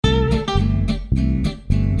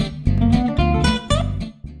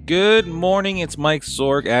Good morning, it's Mike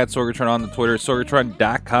Sorg at Sorgatron on the Twitter.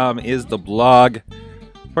 Sorgatron.com is the blog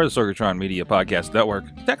for the Sorgatron Media Podcast Network.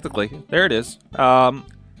 Technically, there it is.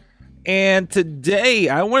 And today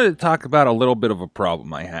I wanted to talk about a little bit of a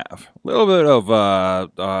problem I have. A little bit of,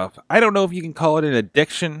 I don't know if you can call it an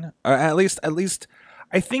addiction. At least,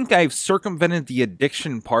 I think I've circumvented the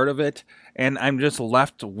addiction part of it, and I'm just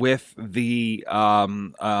left with the,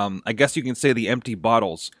 I guess you can say the empty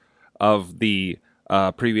bottles of the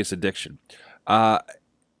previous addiction. If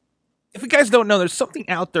you guys don't know, there's something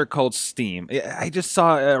out there called Steam. I just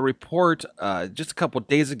saw a report just a couple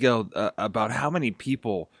days ago about how many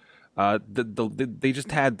people they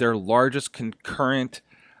just had their largest concurrent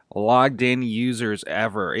logged in users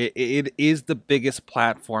ever. It is the biggest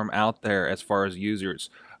platform out there as far as users.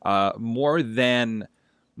 More than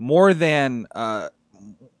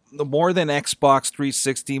Xbox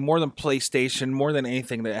 360, more than PlayStation, more than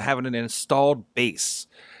anything, that have an installed base.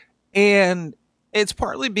 And it's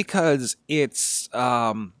partly because it's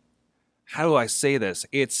how do I say this?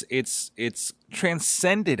 It's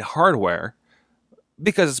transcended hardware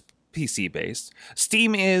because it's PC based.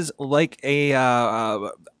 Steam is like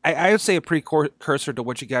I would say a precursor to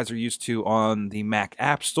what you guys are used to on the Mac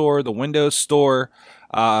App Store, the Windows Store.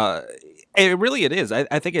 It is.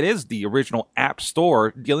 I think it is the original app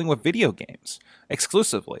store dealing with video games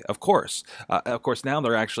exclusively, of course. Now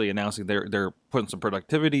they're actually announcing they're putting some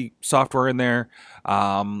productivity software in there.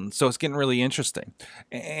 So it's getting really interesting.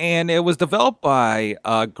 And it was developed by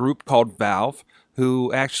a group called Valve,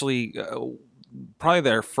 who actually probably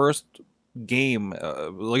their first game,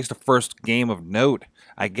 at least the first game of note,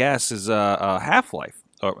 I guess, is Half-Life.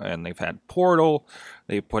 And they've had Portal.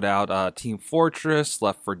 They put out Team Fortress,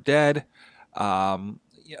 Left 4 Dead.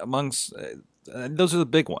 Amongst those are the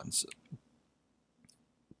big ones.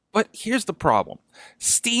 But here's the problem.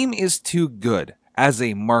 Steam is too good as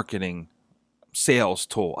a marketing sales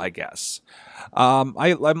tool, I guess. I'm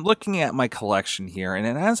looking at my collection here, and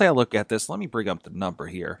as I look at this, let me bring up the number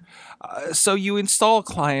here. So you install a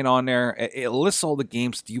client on there. It lists all the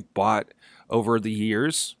games that you've bought over the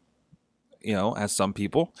years, as some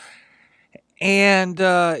people. And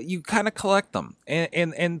you kind of collect them.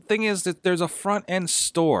 And thing is that there's a front end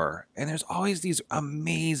store, and there's always these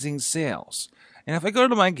amazing sales. And if I go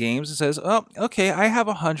to my games, it says, oh, okay, I have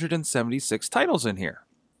 176 titles in here.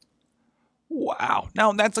 Wow.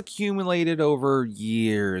 Now, that's accumulated over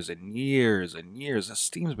years and years and years.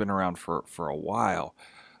 Steam's been around for a while.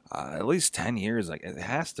 At least 10 years, like it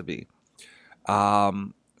has to be.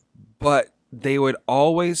 But they would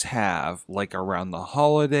always have, like around the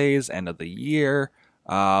holidays, end of the year,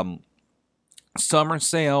 summer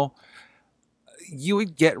sale, you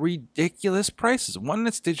would get ridiculous prices. One,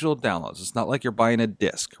 it's digital downloads. It's not like you're buying a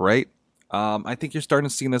disc, right? I think you're starting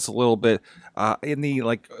to see this a little bit in the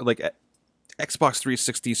like Xbox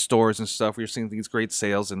 360 stores and stuff. We're seeing these great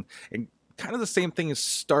sales, and kind of the same thing is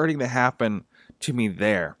starting to happen to me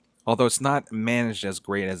there. Although it's not managed as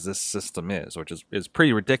great as this system is, which is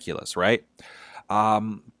pretty ridiculous, right?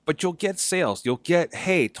 But you'll get sales. You'll get,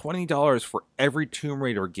 hey, $20 for every Tomb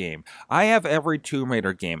Raider game. I have every Tomb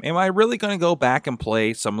Raider game. Am I really going to go back and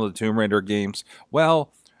play some of the Tomb Raider games?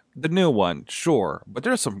 Well, the new one, sure. But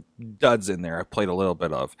there's some duds in there I played a little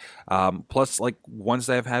bit of. Plus, like, ones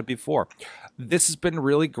that I've had before. This has been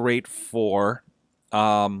really great for...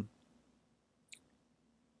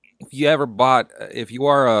 if you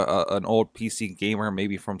are an old PC gamer,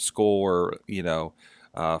 maybe from school or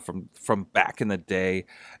from back in the day,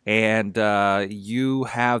 and you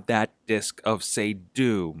have that disc of, say,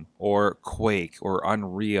 Doom or Quake or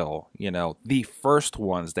Unreal, the first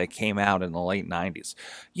ones that came out in the late 90s,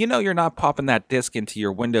 you're not popping that disc into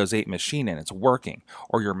your Windows 8 machine and it's working,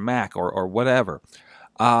 or your Mac or whatever,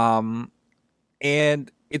 and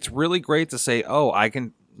it's really great to say, oh,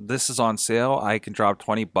 this is on sale. I can drop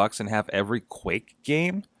 $20 and have every Quake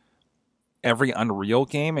game, every Unreal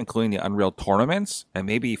game, including the Unreal tournaments, and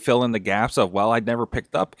maybe fill in the gaps of, well, I'd never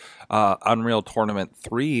picked up Unreal Tournament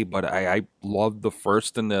 3, but I loved the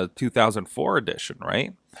first and the 2004 edition,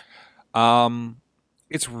 right?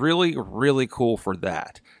 It's really, really cool for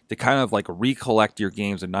that, to kind of like recollect your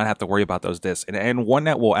games and not have to worry about those discs. And one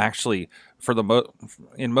that will actually,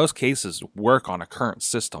 in most cases, work on a current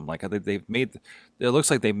system. Like it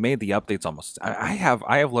looks like they've made the updates almost. I have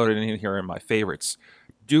loaded in here in my favorites,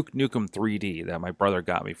 Duke Nukem 3D that my brother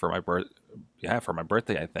got me for my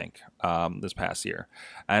birthday, I think, this past year.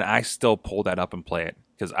 And I still pull that up and play it,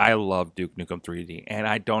 because I love Duke Nukem 3D, and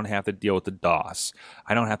I don't have to deal with the DOS.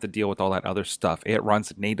 I don't have to deal with all that other stuff. It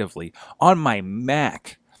runs natively on my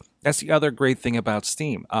Mac. That's the other great thing about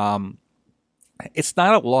Steam. It's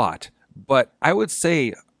not a lot, but I would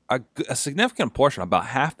say a significant portion, about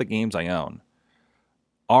half the games I own,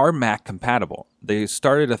 are Mac compatible. They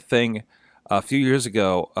started a thing a few years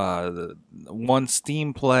ago. One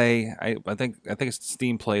Steam Play, I think it's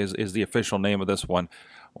Steam Play is the official name of this one,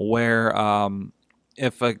 where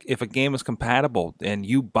if a game is compatible and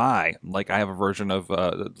you buy, like I have a version of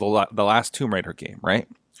the last Tomb Raider game, right?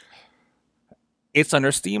 It's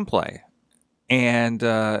under Steam Play, and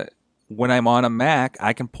when I'm on a Mac,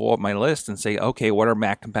 I can pull up my list and say, okay, what are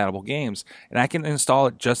Mac compatible games? And I can install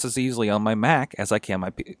it just as easily on my Mac as I can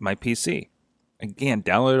my PC. Again,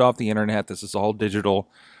 download it off the internet. This is all digital,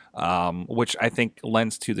 which I think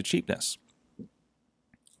lends to the cheapness.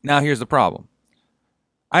 Now, here's the problem.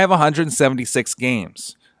 I have 176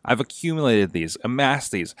 games. I've accumulated these,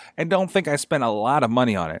 amassed these, and don't think I spent a lot of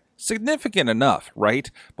money on it. Significant enough,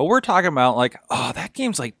 right? But we're talking about like, oh, that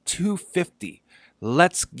game's like $250.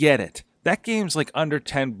 Let's get it. That game's like under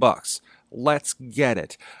 $10. Let's get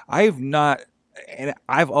it. I've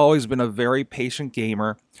always been a very patient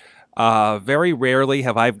gamer. Very rarely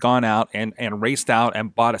have I gone out and raced out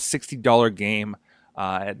and bought a $60 game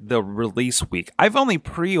the release week. I've only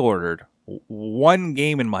pre-ordered one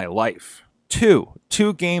game in my life.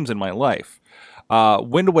 Two games in my life.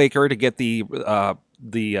 Wind Waker to get the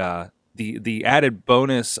added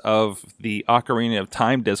bonus of the Ocarina of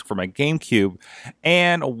Time disc for my GameCube,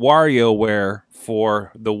 and WarioWare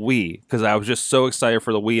for the Wii, because I was just so excited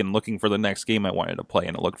for the Wii and looking for the next game I wanted to play,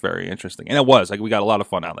 and it looked very interesting. And it was. Like, we got a lot of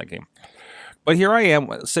fun out of that game. But here I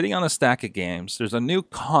am, sitting on a stack of games. There's a new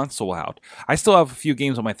console out. I still have a few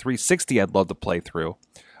games on my 360 I'd love to play through,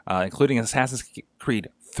 including Assassin's Creed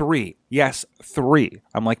 3. Yes, 3.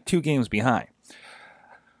 I'm like 2 games behind.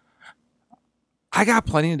 I got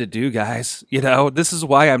plenty to do, guys. You know, this is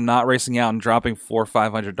why I'm not racing out and dropping $400 or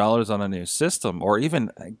 $500 on a new system, or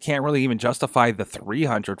even can't really even justify the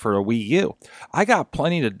 $300 for a Wii U. I got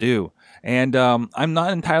plenty to do, and I'm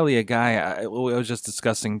not entirely a guy. I was just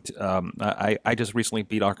discussing. I just recently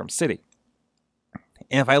beat Arkham City,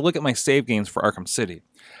 and if I look at my save games for Arkham City,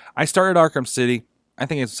 I started Arkham City. I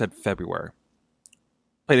think it said February.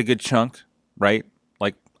 Played a good chunk, right?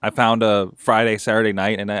 Like, I found a Friday, Saturday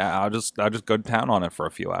night, and I'll just go to town on it for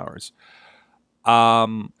a few hours.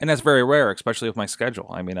 And that's very rare, especially with my schedule.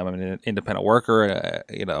 I mean, I'm an independent worker.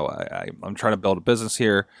 I'm trying to build a business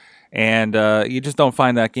here, and you just don't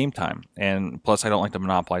find that game time. And plus, I don't like to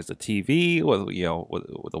monopolize the TV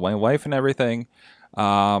with the wife and everything.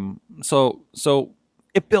 So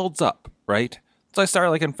it builds up, right? So I started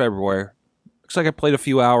like in February. Looks like I played a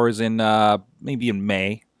few hours in maybe in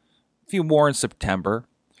May, a few more in September,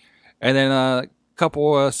 and then a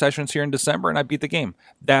couple sessions here in December, and I beat the game.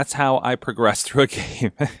 That's how I progress through a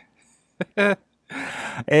game.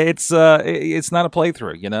 It's not a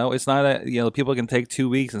playthrough, you know. It's not a people can take 2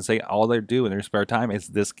 weeks and say all they do in their spare time is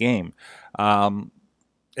this game.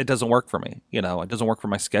 It doesn't work for me, you know. It doesn't work for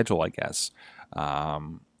my schedule, I guess.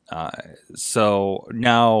 So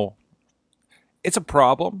now. It's a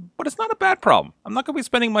problem, but it's not a bad problem. I'm not going to be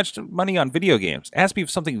spending much money on video games. It has to be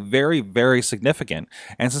something very, very significant.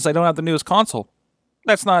 And since I don't have the newest console,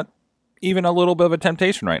 that's not even a little bit of a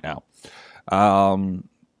temptation right now.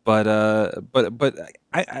 But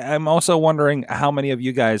I'm also wondering how many of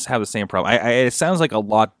you guys have the same problem. It sounds like a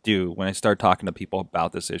lot do when I start talking to people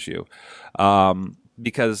about this issue.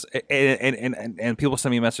 Because and people send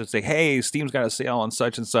me a message and say, hey, Steam's got a sale on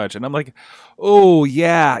such and such, and I'm like, oh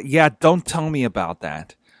yeah, don't tell me about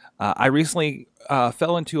that. I recently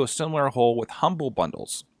fell into a similar hole with Humble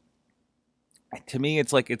Bundles. To me,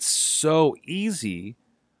 it's like it's so easy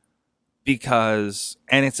because,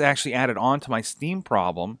 and it's actually added on to my Steam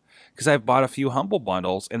problem because I've bought a few Humble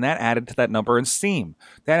Bundles, and that added to that number in Steam.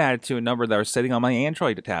 That added to a number that was sitting on my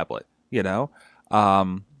Android tablet, you know.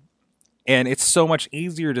 And it's so much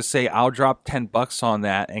easier to say, I'll drop $10 on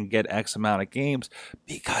that and get X amount of games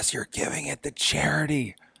because you're giving it to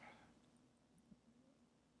charity.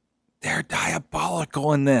 They're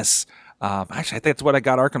diabolical in this. Actually, I think that's what I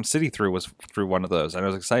got Arkham City through, was through one of those. And I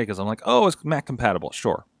was excited because I'm like, oh, it's Mac compatible.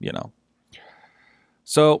 Sure, you know.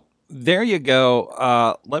 So there you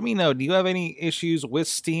go. Let me know. Do you have any issues with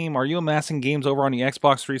Steam? Are you amassing games over on the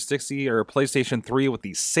Xbox 360 or PlayStation 3 with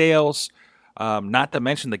these sales? Not to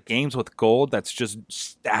mention the games with gold that's just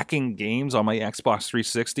stacking games on my Xbox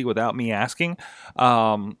 360 without me asking.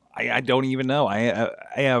 I don't even know. I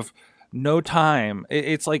have no time.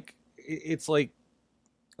 It's like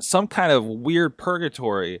some kind of weird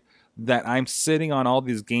purgatory that I'm sitting on all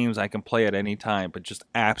these games I can play at any time, but just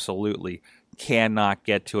absolutely cannot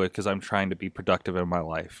get to it because I'm trying to be productive in my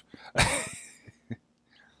life.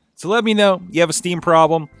 So let me know. You have a Steam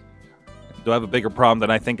problem? Do I have a bigger problem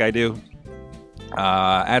than I think I do?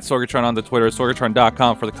 At Sorgatron on the Twitter,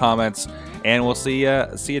 sorgatron.com for the comments, and we'll see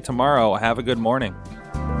you tomorrow. Have a good morning.